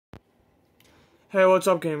Hey, what's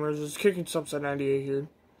up, gamers? It's Kicking Subset 98 here.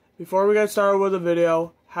 Before we get started with the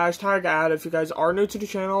video, hashtag ad. If you guys are new to the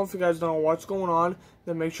channel, if you guys don't know what's going on,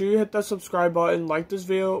 then make sure you hit that subscribe button, like this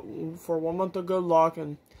video for 1 month of good luck,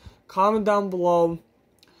 and comment down below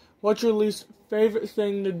what's your least favorite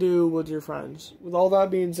thing to do with your friends. With all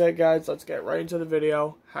that being said, guys, let's get right into the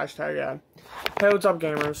video. Hashtag ad. Hey, what's up,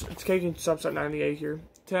 gamers? It's Kicking Subset 98 here.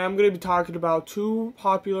 Today I'm going to be talking about 2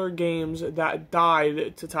 popular games that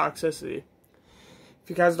died to toxicity. If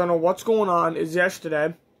you guys don't know what's going on, is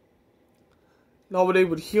yesterday, nobody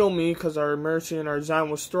would heal me because our Mercy and our Zen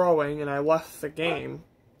was throwing, and I left the game.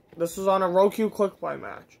 This was on a Roku Quick Play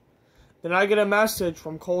match. Then I get a message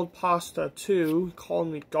from Cold Pasta 2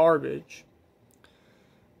 calling me garbage.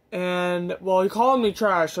 And, well, he called me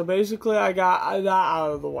trash, so basically I got that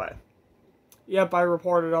out of the way. Yep, I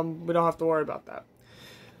reported him. We don't have to worry about that.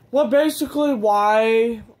 Well, basically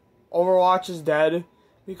why Overwatch is dead,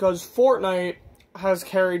 because Fortnite has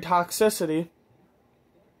carried toxicity.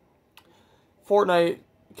 Fortnite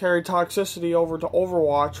carried toxicity over to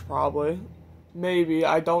Overwatch, probably. Maybe,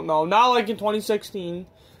 I don't know. Not like in 2016,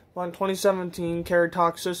 but in 2017, carried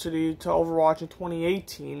toxicity to Overwatch in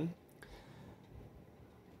 2018.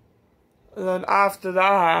 And then after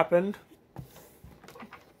that happened,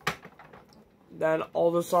 then all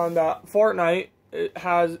of a sudden that Fortnite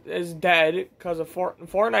is dead because of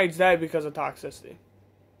Fortnite's dead because of toxicity.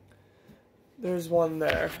 There's one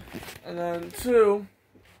there. And then two.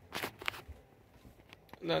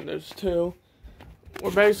 And then there's two.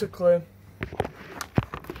 We're basically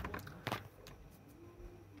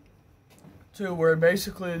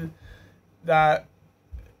that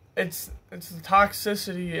it's the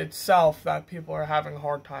toxicity itself that people are having a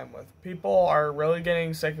hard time with. People are really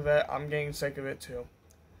getting sick of it. I'm getting sick of it too.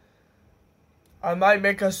 I might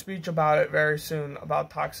make a speech about it very soon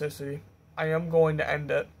about toxicity. I am going to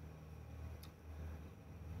end it.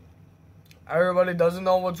 Everybody doesn't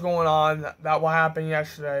know what's going on. That what happened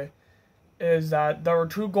yesterday is that there were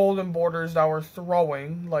 2 golden borders that were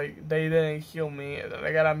throwing. Like, they didn't heal me. And then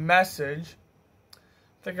I got a message. I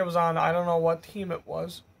think it was on, I don't know what team it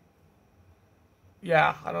was.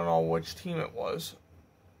 Yeah, I don't know which team it was.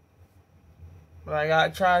 But I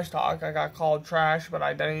got trash talk. I got called trash, but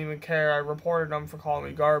I didn't even care. I reported them for calling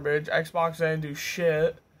me garbage. Xbox didn't do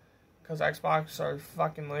shit. Because Xbox are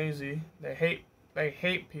fucking lazy. They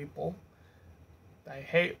hate people. They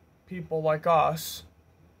hate people like us.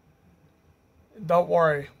 Don't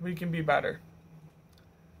worry, we can be better.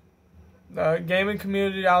 The gaming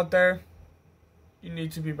community out there, you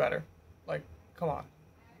need to be better. Like, come on.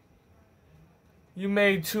 You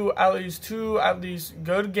made at least two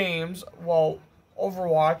good games. Well,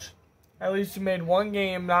 Overwatch. At least you made 1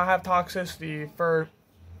 game not have toxicity for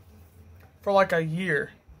like a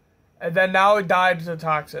year. And then now it died to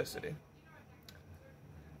toxicity.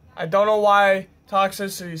 I don't know why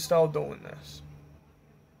toxicity is still doing this.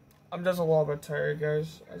 I'm just a little bit tired,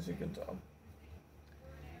 guys, as you can tell.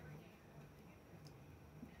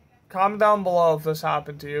 Comment down below if this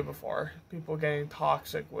happened to you before. People getting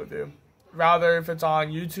toxic with you. Rather if it's on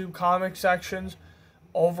YouTube comic sections,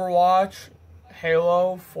 Overwatch,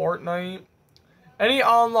 Halo, Fortnite, any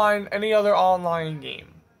other online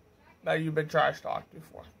game that you've been trash talked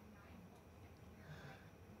before.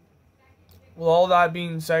 With all that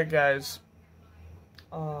being said, guys,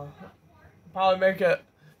 probably make it,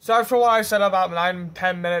 sorry for what I said about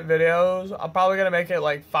 9-10 minute videos. I'm probably going to make it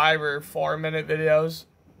like 5 or 4 minute videos.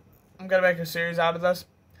 I'm going to make a series out of this.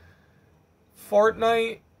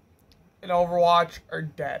 Fortnite and Overwatch are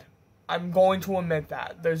dead. I'm going to admit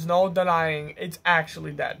that. There's no denying it's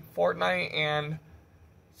actually dead. Fortnite and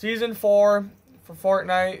Season 4 for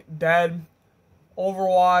Fortnite, dead.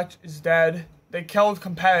 Overwatch is dead. They killed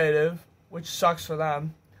competitive, which sucks for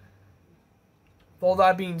them. With all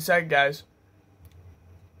that being said, guys,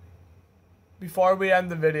 before we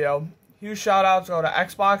end the video, huge shout outs go to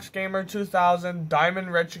Xbox Gamer 2000,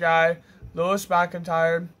 Diamond Rich Guy, Lewis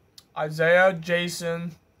McIntyre, Isaiah,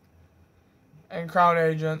 Jason, and Crown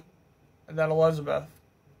Agent, and then Elizabeth.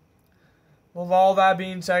 With all that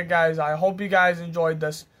being said, guys, I hope you guys enjoyed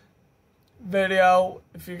this video.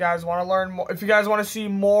 If you guys want to learn more, if you guys want to see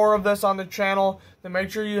more of this on the channel, then make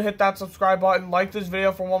sure you hit that subscribe button, like this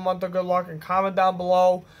video for 1 month of good luck, and comment down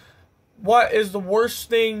below what is the worst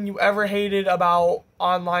thing you ever hated about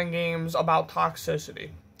online games, about toxicity,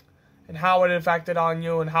 and how it affected on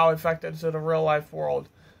you and how it affected to the real life world.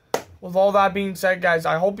 With all that being said, guys,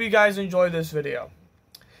 I hope you guys enjoyed this video.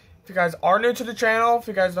 If you guys are new to the channel, if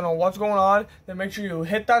you guys don't know what's going on, then make sure you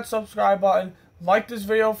hit that subscribe button, like this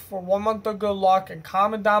video for 1 month of good luck, and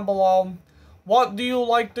comment down below what do you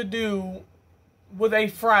like to do with a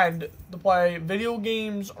friend to play video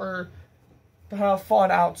games or to have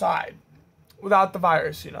fun outside without the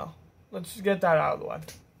virus, you know. Let's just get that out of the way.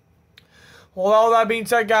 Well, all that being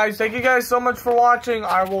said, guys, thank you guys so much for watching.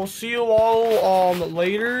 I will see you all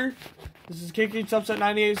later. This is Kiki Subset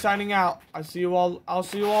 98 signing out. I'll see you all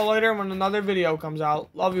later when another video comes out.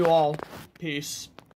 Love you all. Peace.